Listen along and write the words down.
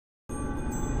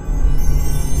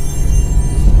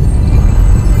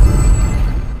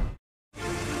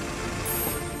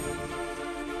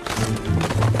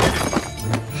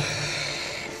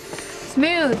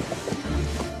Smooth.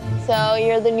 So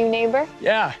you're the new neighbor?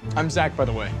 Yeah, I'm Zach, by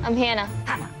the way. I'm Hannah.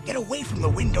 Hannah, get away from the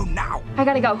window now. I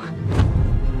gotta go.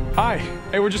 Hi.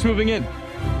 Hey, we're just moving in.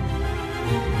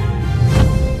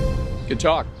 Good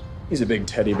talk. He's a big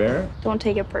teddy bear. Don't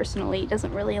take it personally. He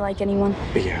doesn't really like anyone.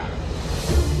 Yeah.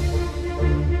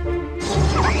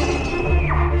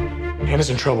 Hannah's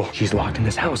in trouble. She's locked in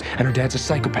this house, and her dad's a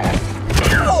psychopath.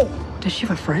 Oh! Does she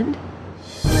have a friend?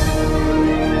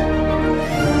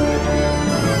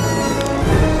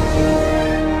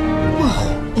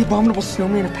 Whoa! The Abominable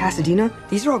Snowman of Pasadena?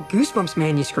 These are all Goosebumps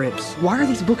manuscripts. Why are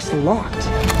these books locked?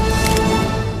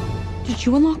 Did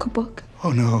you unlock a book?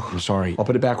 Oh, no. I'm sorry. I'll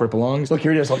put it back where it belongs. Look,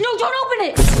 here it is. Look. No, don't open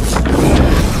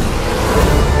it!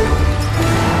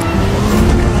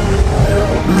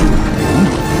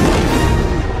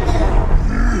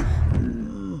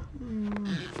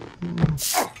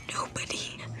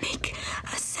 Nobody make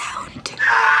a sound.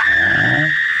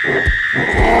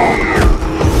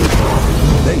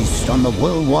 Based on the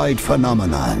worldwide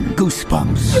phenomenon,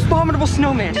 Goosebumps. The Abominable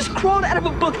Snowman just crawled out of a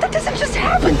book. That doesn't just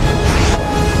happen.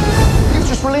 You've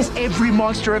just released every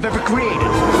monster I've ever created.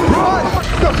 Run!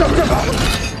 Go, go, go!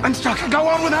 I'm stuck. Go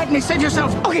on without me. Save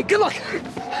yourself. Okay, good luck.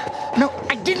 No,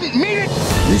 I didn't mean it.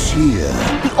 This year,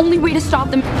 The only way to stop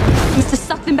them is to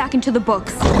suck them back into the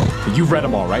books. You've read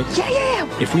them all, right? Yeah.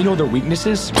 If we know their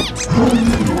weaknesses, come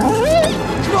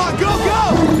on, go,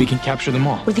 go! we can capture them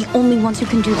all. We're the only ones who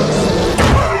can do this.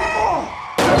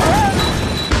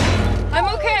 I'm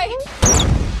okay.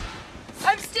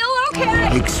 I'm still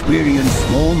okay.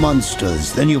 Experience more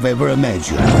monsters than you've ever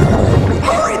imagined.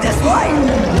 Hurry this way!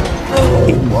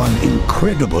 In one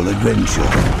incredible adventure.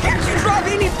 Can't you drive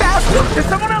any faster? Does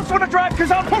someone else want to drive?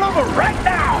 Because I'll pull over right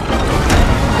now!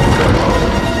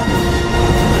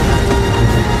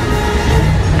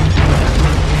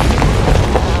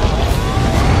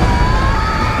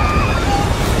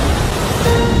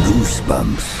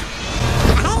 Goosebumps.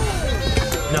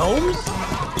 Gnomes?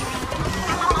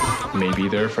 Maybe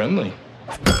they're friendly.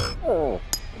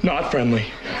 Not friendly.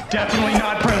 Definitely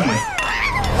not friendly.